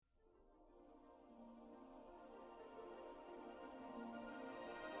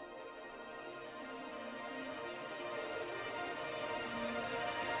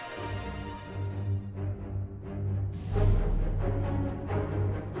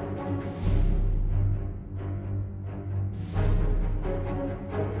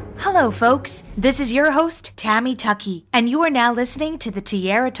Hello, folks. This is your host, Tammy Tuckey, and you are now listening to the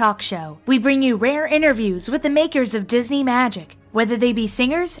Tierra Talk Show. We bring you rare interviews with the makers of Disney Magic. Whether they be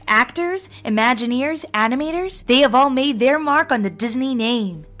singers, actors, Imagineers, animators, they have all made their mark on the Disney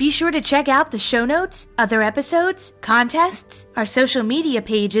name. Be sure to check out the show notes, other episodes, contests, our social media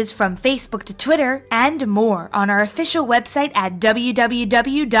pages from Facebook to Twitter, and more on our official website at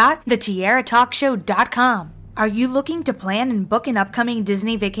www.thetierratalkshow.com. Are you looking to plan and book an upcoming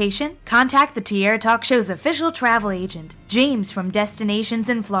Disney vacation? Contact the Tierra Talk Show's official travel agent, James from Destinations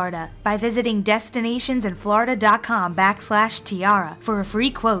in Florida, by visiting destinationsinflorida.com/tiara for a free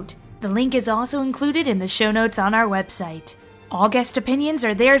quote. The link is also included in the show notes on our website. All guest opinions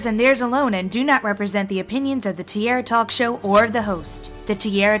are theirs and theirs alone and do not represent the opinions of the Tierra Talk Show or the host. The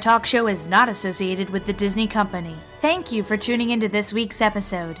Tierra Talk Show is not associated with the Disney Company. Thank you for tuning into this week's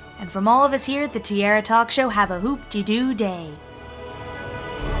episode. And from all of us here at the Tierra Talk Show, have a hoop-de-doo day.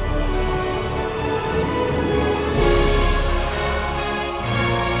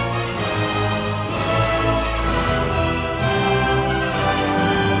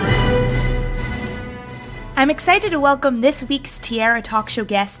 I'm excited to welcome this week's Tierra Talk Show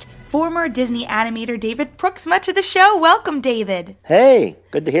guest, former Disney animator David Brooksma, to the show. Welcome, David. Hey,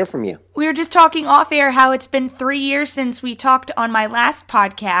 good to hear from you. We were just talking off air how it's been 3 years since we talked on my last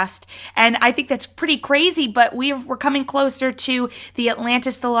podcast, and I think that's pretty crazy, but we're coming closer to the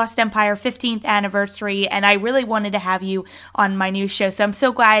Atlantis the Lost Empire 15th anniversary, and I really wanted to have you on my new show, so I'm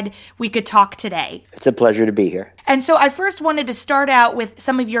so glad we could talk today. It's a pleasure to be here. And so I first wanted to start out with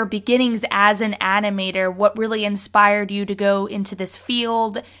some of your beginnings as an animator, what really inspired you to go into this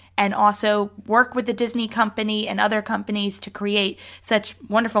field and also work with the Disney Company and other companies to create such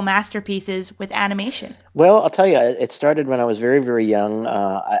wonderful masterpieces with animation. Well, I'll tell you, it started when I was very, very young.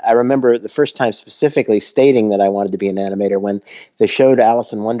 I remember the first time specifically stating that I wanted to be an animator when they showed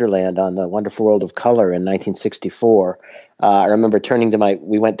Alice in Wonderland on the Wonderful World of Color in 1964. I remember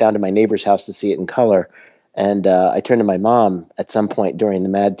we went down to my neighbor's house to see it in color, and I turned to my mom at some point during the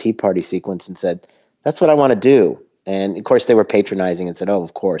Mad Tea Party sequence and said, "That's what I want to do." And, of course, they were patronizing and said, "Oh,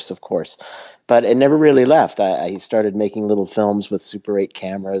 of course, of course." But it never really left. I started making little films with Super 8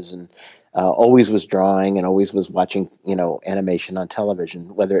 cameras and always was drawing and always was watching, animation on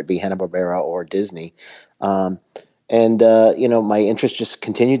television, whether it be Hanna-Barbera or Disney. My interest just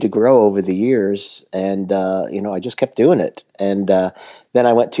continued to grow over the years. And, I just kept doing it. And then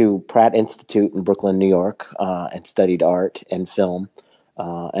I went to Pratt Institute in Brooklyn, New York, and studied art and film.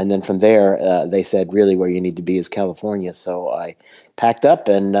 And then from there, they said, really, where you need to be is California. So I packed up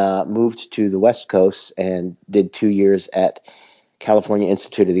and moved to the West Coast and did 2 years at California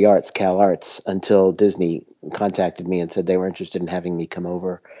Institute of the Arts, Cal Arts, until Disney contacted me and said they were interested in having me come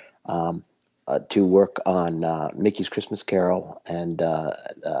over to work on Mickey's Christmas Carol and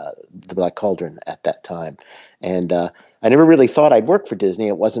The Black Cauldron at that time. And I never really thought I'd work for Disney.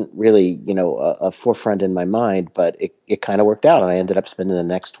 It wasn't really, a forefront in my mind, but it kind of worked out, and I ended up spending the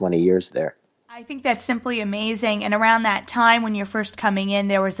next 20 years there. I think that's simply amazing. And around that time when you're first coming in,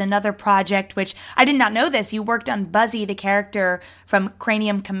 there was another project, which I did not know this. You worked on Buzzy, the character from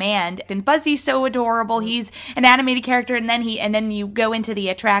Cranium Command. And Buzzy's so adorable. He's an animated character. And then you go into the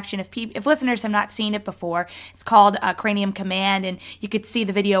attraction. If listeners have not seen it before, it's called Cranium Command. And you could see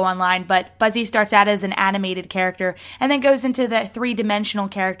the video online. But Buzzy starts out as an animated character and then goes into the three-dimensional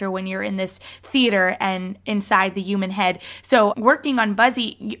character when you're in this theater and inside the human head. So working on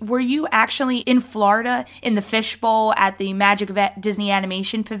Buzzy, were you actually in Florida in the Fishbowl at the Magic Disney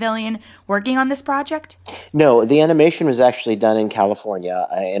Animation Pavilion working on this project? No, the animation was actually done in California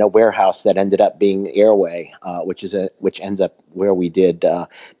in a warehouse that ended up being Airway, which ends up where we did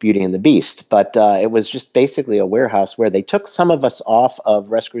Beauty and the Beast. But it was just basically a warehouse where they took some of us off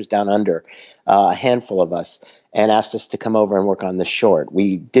of Rescuers Down Under, a handful of us, and asked us to come over and work on the short.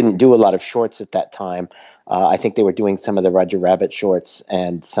 We didn't do a lot of shorts at that time. I think they were doing some of the Roger Rabbit shorts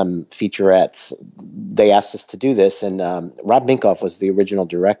and some featurettes. They asked us to do this, and Rob Minkoff was the original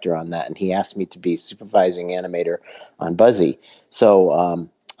director on that, and he asked me to be supervising animator on Buzzy. So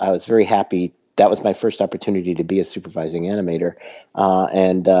I was very happy. That was my first opportunity to be a supervising animator.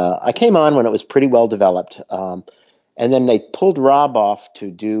 And I came on when it was pretty well developed. And then they pulled Rob off to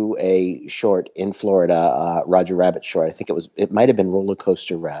do a short in Florida, Roger Rabbit short. I think it might have been Roller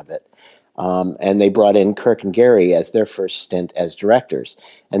Coaster Rabbit. And they brought in Kirk and Gary as their first stint as directors.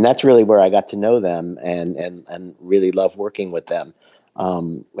 And that's really where I got to know them and really love working with them.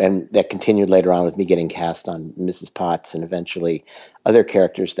 And that continued later on with me getting cast on Mrs. Potts and eventually other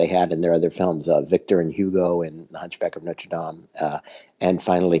characters they had in their other films, Victor and Hugo in The Hunchback of Notre Dame, and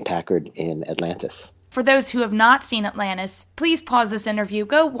finally Packard in Atlantis. For those who have not seen Atlantis, please pause this interview.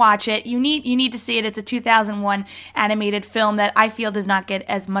 Go watch it. You need to see it. It's a 2001 animated film that I feel does not get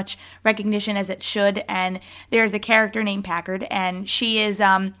as much recognition as it should. And there's a character named Packard, and she is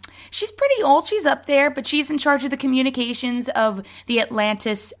she's pretty old. She's up there, but she's in charge of the communications of the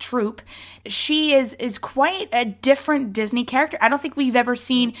Atlantis troupe. She is quite a different Disney character. I don't think we've ever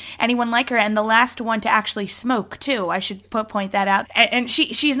seen anyone like her, and the last one to actually smoke too. I should point that out. And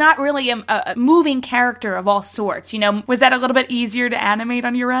she's not really a moving character of all sorts. Was that a little bit easier to animate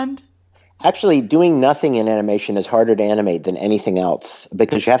on your end? Actually, doing nothing in animation is harder to animate than anything else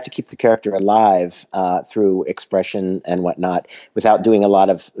because you have to keep the character alive through expression and whatnot without doing a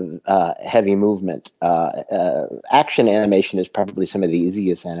lot of heavy movement. Action animation is probably some of the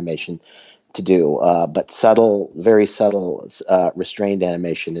easiest animation to do, but very subtle, restrained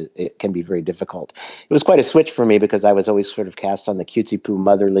animation, it can be very difficult. It was quite a switch for me because I was always sort of cast on the cutesy-poo,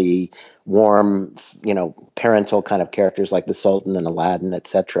 motherly, warm, parental kind of characters like the Sultan and Aladdin,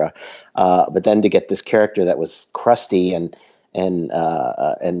 etc. But then to get this character that was crusty and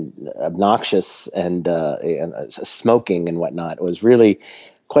obnoxious and smoking and whatnot, it was really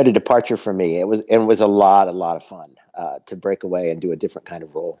quite a departure for me. It was a lot of fun to break away and do a different kind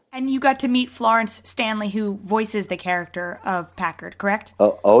of role. And you got to meet Florence Stanley, who voices the character of Packard, correct?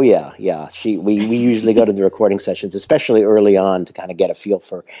 Oh yeah. We usually go to the recording sessions, especially early on, to kind of get a feel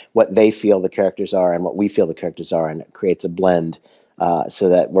for what they feel the characters are and what we feel the characters are, and it creates a blend so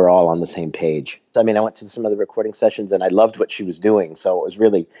that we're all on the same page. I mean, I went to some of the recording sessions and I loved what she was doing, so it was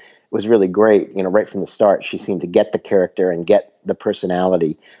really great. Right from the start, she seemed to get the character and get the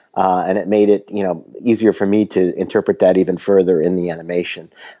personality. And it made it, easier for me to interpret that even further in the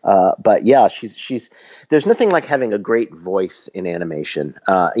animation. But yeah, there's nothing like having a great voice in animation.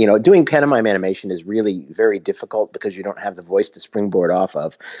 Doing pantomime animation is really very difficult because you don't have the voice to springboard off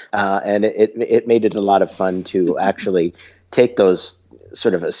of. And it made it a lot of fun to actually take those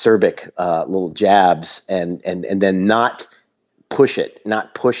sort of acerbic little jabs and then not push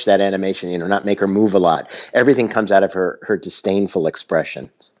that animation, not make her move a lot. Everything comes out of her disdainful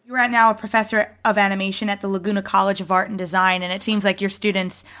expressions. You're now a professor of animation at the Laguna College of Art and Design, and it seems like your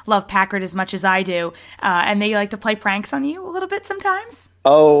students love Packard as much as I do, and they like to play pranks on you a little bit sometimes?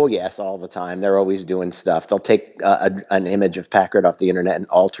 Oh, yes, all the time. They're always doing stuff. They'll take an image of Packard off the internet and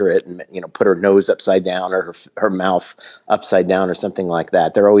alter it and, put her nose upside down or her mouth upside down or something like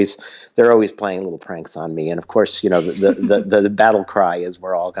that. They're always playing little pranks on me. And of course, the battle cry is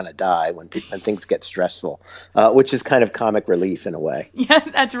we're all going to die when things get stressful, which is kind of comic relief in a way. Yeah,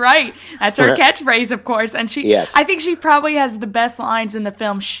 that's right. That's her catchphrase, of course. And yes. I think she probably has the best lines in the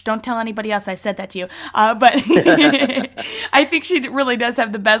film. Shh, don't tell anybody else I said that to you. But I think she really does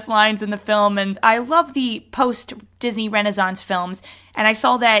have the best lines in the film, and I love the post-Disney Renaissance films, and I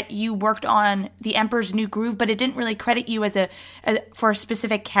saw that you worked on The Emperor's New Groove, but it didn't really credit you for a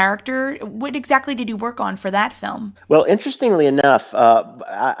specific character. What exactly did you work on for that film? Well, interestingly enough,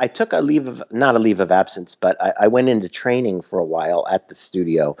 I took not a leave of absence, but I went into training for a while at the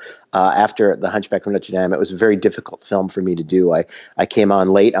studio after The Hunchback of Notre Dame. It was a very difficult film for me to do. I came on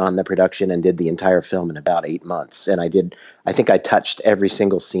late on the production and did the entire film in about 8 months, and I think I touched every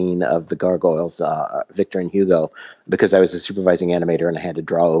single scene of the Gargoyles, Victor and Hugo, because I was a supervising animator and I had to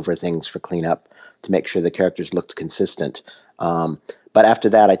draw over things for cleanup to make sure the characters looked consistent. But after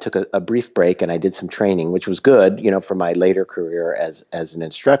that, I took a brief break and I did some training, which was good, for my later career as an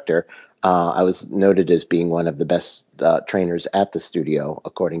instructor. I was noted as being one of the best trainers at the studio,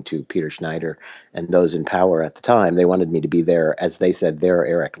 according to Peter Schneider and those in power at the time. They wanted me to be there, as they said, their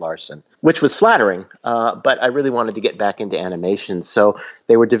Eric Larson, which was flattering. But I really wanted to get back into animation. So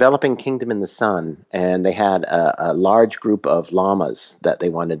they were developing Kingdom in the Sun, and they had a large group of llamas that they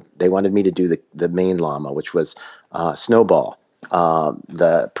wanted me to do the main llama, which was Snowball.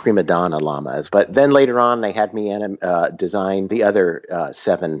 The prima donna llamas. But then later on, they had me design the other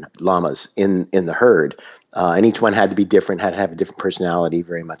 7 llamas in the herd. And each one had to be different, had to have a different personality,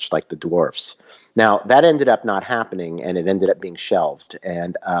 very much like the dwarfs. Now, that ended up not happening, and it ended up being shelved.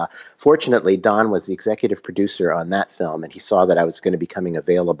 And fortunately, Don was the executive producer on that film, and he saw that I was going to be coming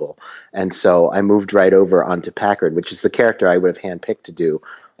available. And so I moved right over onto Packard, which is the character I would have handpicked to do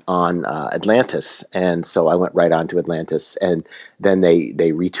on Atlantis. And so I went right on to Atlantis, and then they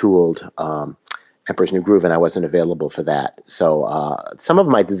retooled Emperor's New Groove, and I wasn't available for that. So some of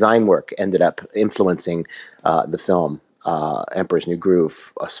my design work ended up influencing the film Emperor's New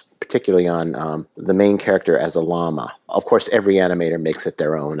Groove, particularly on the main character as a llama. Of course, every animator makes it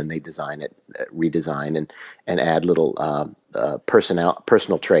their own, and they design it, redesign, and add little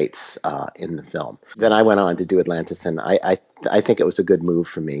personal traits in the film. Then I went on to do Atlantis, and I think it was a good move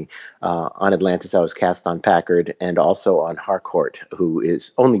for me. On Atlantis, I was cast on Packard and also on Harcourt, who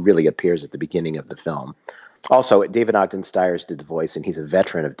only really appears at the beginning of the film. Also, David Ogden Stiers did the voice, and he's a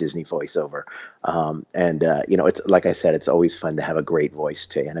veteran of Disney voiceover. It's like I said, it's always fun to have a great voice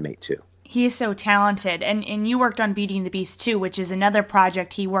to animate to. He is so talented. And you worked on Beauty and the Beast too, which is another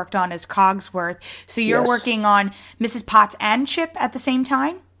project he worked on as Cogsworth. So you're working on Mrs. Potts and Chip at the same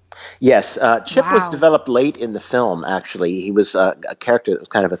time? Yes, Chip was developed late in the film. Actually, he was a character that was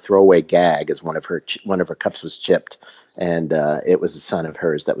kind of a throwaway gag, as one of her cups was chipped, and it was a son of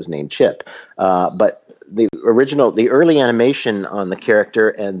hers that was named Chip. But the early animation on the character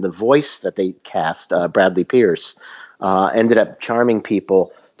and the voice that they cast, Bradley Pierce, ended up charming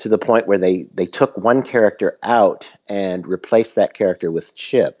people to the point where they took one character out and replaced that character with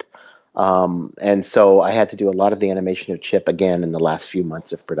Chip. And so I had to do a lot of the animation of Chip again in the last few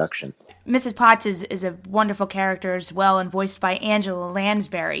months of production. Mrs. Potts is a wonderful character as well, and voiced by Angela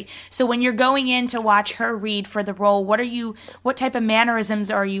Lansbury. So when you're going in to watch her read for the role, what type of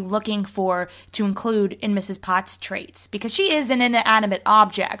mannerisms are you looking for to include in Mrs. Potts' traits? Because she is an inanimate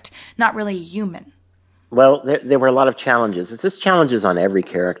object, not really a human. Well, there were a lot of challenges. It's just challenges on every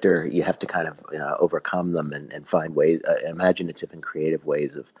character. You have to kind of overcome them and find ways, imaginative and creative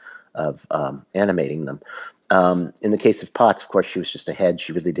ways of animating them. In the case of Potts, of course, she was just a head.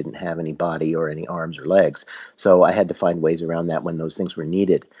 She really didn't have any body or any arms or legs. So I had to find ways around that when those things were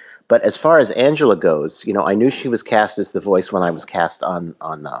needed. But as far as Angela goes, I knew she was cast as the voice when I was cast on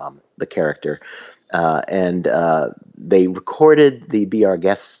the character. And they recorded the Be Our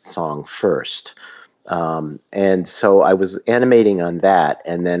Guest song first. And so I was animating on that,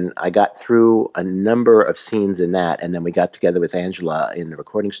 and then I got through a number of scenes in that, and then we got together with Angela in the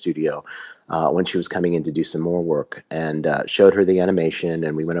recording studio when she was coming in to do some more work, and showed her the animation,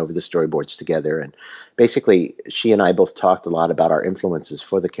 and we went over the storyboards together, and basically she and I both talked a lot about our influences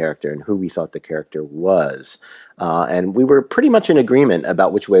for the character and who we thought the character was, and we were pretty much in agreement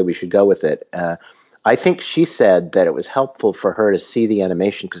about which way we should go with it. I think she said that it was helpful for her to see the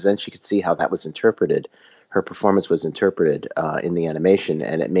animation because then she could see how that was interpreted. Her performance was interpreted in the animation,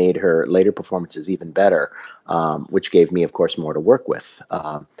 and it made her later performances even better, which gave me, of course, more to work with.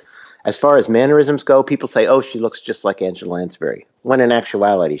 As far as mannerisms go, people say, oh, she looks just like Angela Lansbury, when in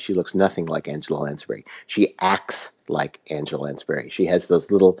actuality, she looks nothing like Angela Lansbury. She acts like Angela Lansbury. She has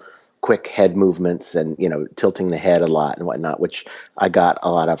those little quick head movements and, tilting the head a lot and whatnot, which I got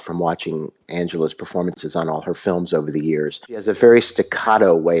a lot of from watching Angela's performances on all her films over the years. She has a very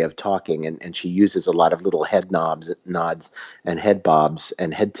staccato way of talking, and she uses a lot of little head nods and head bobs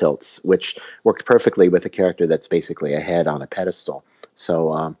and head tilts, which worked perfectly with a character that's basically a head on a pedestal.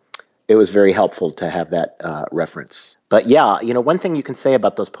 So it was very helpful to have that reference. But yeah, one thing you can say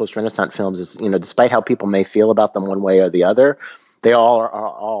about those post-Renaissance films is, despite how people may feel about them one way or the other, they are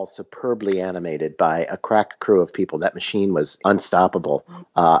all superbly animated by a crack crew of people. That machine was unstoppable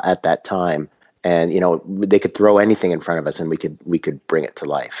at that time, and they could throw anything in front of us, and we could bring it to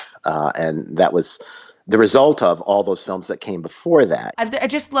life. And that was the result of all those films that came before that. I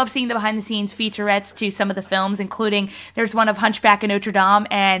just love seeing the behind-the-scenes featurettes to some of the films, including there's one of Hunchback of Notre Dame,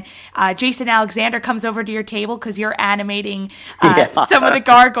 and Jason Alexander comes over to your table because you're animating some of the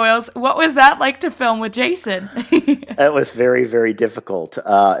gargoyles. What was that like to film with Jason? It was very, very difficult.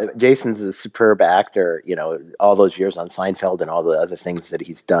 Jason's a superb actor, all those years on Seinfeld and all the other things that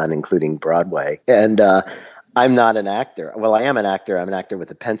he's done, including Broadway. And I'm not an actor. Well, I am an actor. I'm an actor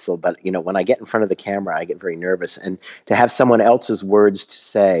with a pencil. But, when I get in front of the camera, I get very nervous. And to have someone else's words to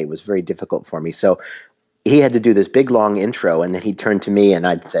say was very difficult for me. So he had to do this big, long intro. And then he'd turn to me and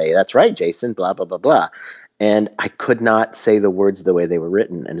I'd say, that's right, Jason, blah, blah, blah, blah. And I could not say the words the way they were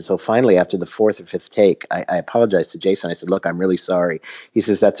written. And so finally, after the fourth or fifth take, I apologized to Jason. I said, look, I'm really sorry. He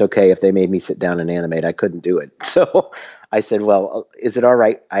says, that's okay. If they made me sit down and animate, I couldn't do it. So I said, well, is it all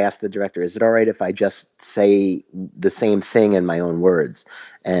right? I asked the director, is it all right if I just say the same thing in my own words?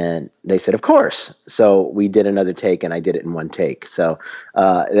 And they said, of course. So we did another take, and I did it in one take. So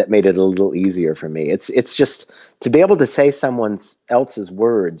that made it a little easier for me. It's just to be able to say someone else's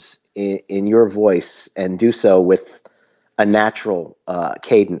words in your voice and do so with a natural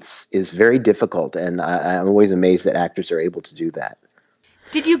cadence is very difficult. And I'm always amazed that actors are able to do that.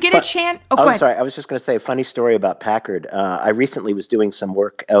 Did you get a chance? I'm sorry. I was just going to say a funny story about Packard. I recently was doing some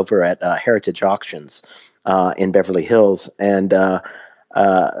work over at Heritage Auctions in Beverly Hills, and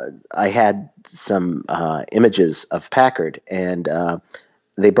I had some images of Packard, and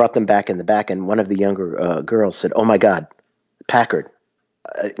they brought them back in the back, and one of the younger girls said, "Oh my God, Packard,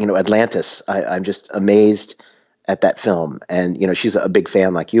 Atlantis. I'm just amazed at that film." And she's a big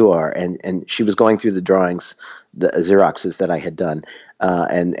fan like you are, and she was going through the drawings, the Xeroxes that I had done,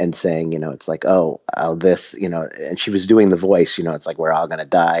 and saying, it's like, oh, this, and she was doing the voice, it's like, we're all gonna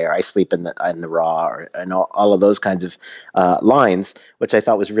die, or I sleep in the raw, and all of those kinds of lines, which I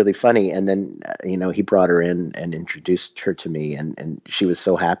thought was really funny. And then he brought her in and introduced her to me, and she was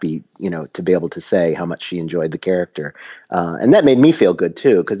so happy, to be able to say how much she enjoyed the character, and that made me feel good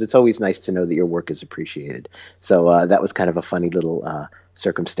too, because it's always nice to know that your work is appreciated. So that was kind of a funny little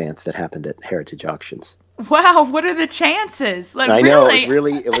circumstance that happened at Heritage Auctions. Wow, what are the chances? Like, I know, it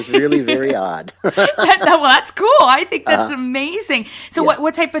was really very odd. Well, that's cool. I think that's amazing. So yeah.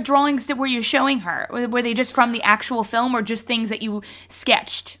 What type of drawings were you showing her? Were they just from the actual film, or just things that you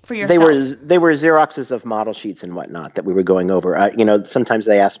sketched for yourself? They were Xeroxes of model sheets and whatnot that we were going over. Sometimes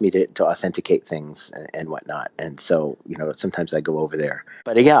they asked me to authenticate things and whatnot, and so sometimes I go over there.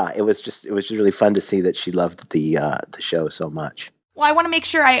 But yeah, it was just really fun to see that she loved the show so much. Well, I want to make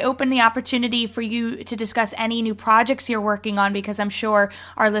sure I open the opportunity for you to discuss any new projects you're working on, because I'm sure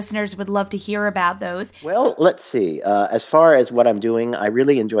our listeners would love to hear about those. Well, let's see. As far as what I'm doing, I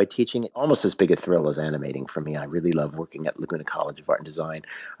really enjoy teaching. Almost as big a thrill as animating for me. I really love working at Laguna College of Art and Design.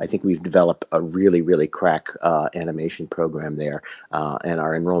 I think we've developed a really, really crack animation program there, and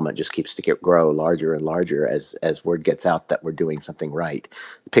our enrollment just keeps to grow larger and larger as word gets out that we're doing something right.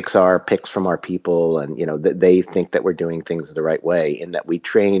 Pixar picks from our people, and they think that we're doing things the right way, in that we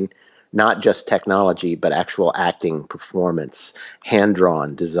train not just technology, but actual acting, performance,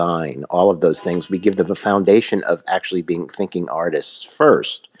 hand-drawn, design, all of those things. We give them a foundation of actually being thinking artists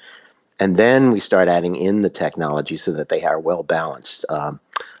first. And then we start adding in the technology so that they are well-balanced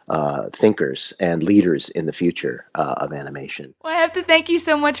thinkers and leaders in the future of animation. Well, I have to thank you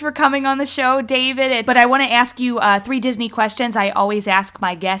so much for coming on the show, David. But I want to ask you 3 Disney questions. I always ask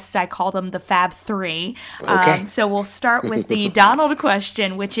my guests. I call them the Fab 3. Okay. So we'll start with the Donald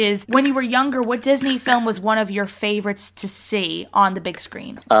question, which is, when you were younger, what Disney film was one of your favorites to see on the big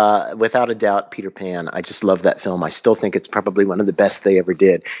screen? Without a doubt, Peter Pan. I just love that film. I still think it's probably one of the best they ever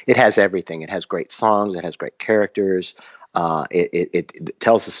did. It has everything. It has great songs. It has great characters. It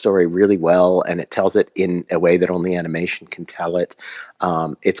tells the story really well, and it tells it in a way that only animation can tell it.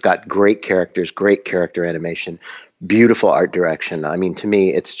 It's got great characters, great character animation, beautiful art direction. I mean, to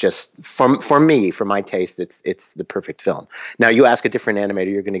me, it's just, for my taste, it's the perfect film. Now, you ask a different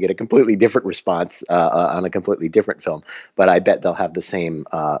animator, you're going to get a completely different response on a completely different film, but I bet they'll have the same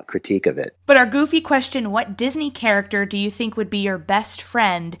critique of it. But our goofy question, what Disney character do you think would be your best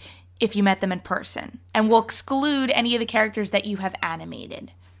friend if you met them in person? And we'll exclude any of the characters that you have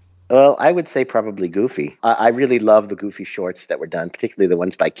animated. Well, I would say probably Goofy. I really love the Goofy shorts that were done, particularly the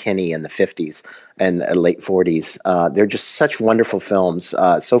ones by Kenny in the 50s and late 40s. They're just such wonderful films,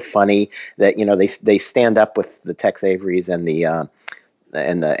 so funny that, they stand up with the Tex Averys and the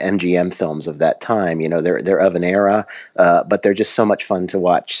MGM films of that time. They're of an era, but they're just so much fun to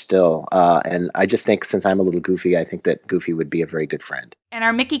watch still. And I just think, since I'm a little goofy, I think that Goofy would be a very good friend. And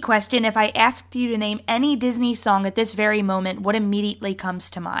our Mickey question, if I asked you to name any Disney song at this very moment, what immediately comes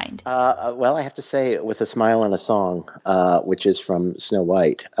to mind? Well, I have to say, With a Smile and a Song, which is from Snow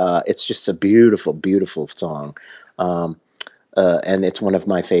White. It's just a beautiful, beautiful song. And it's one of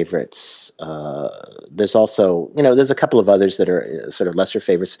my favorites. There's also, there's a couple of others that are sort of lesser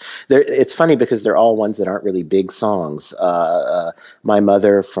favorites. It's funny because they're all ones that aren't really big songs. My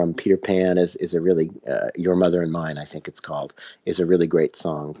Mother from Peter Pan is a really, Your Mother and Mine, I think it's called, is a really great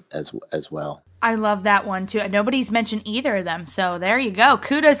song as well. I love that one too. Nobody's mentioned either of them, so there you go.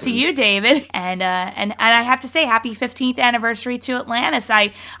 Kudos to you, David. And I have to say, happy 15th anniversary to Atlantis.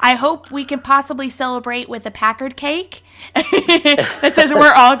 I hope we can possibly celebrate with a Packard cake that says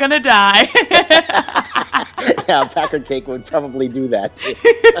we're all gonna die. Yeah, Packard cake would probably do that too.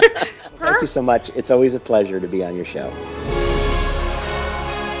 Thank you so much. It's always a pleasure to be on your show.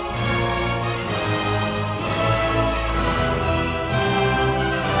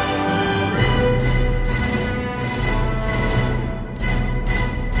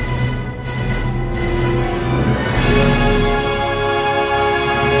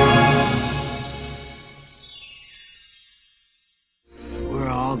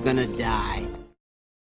 Gonna die.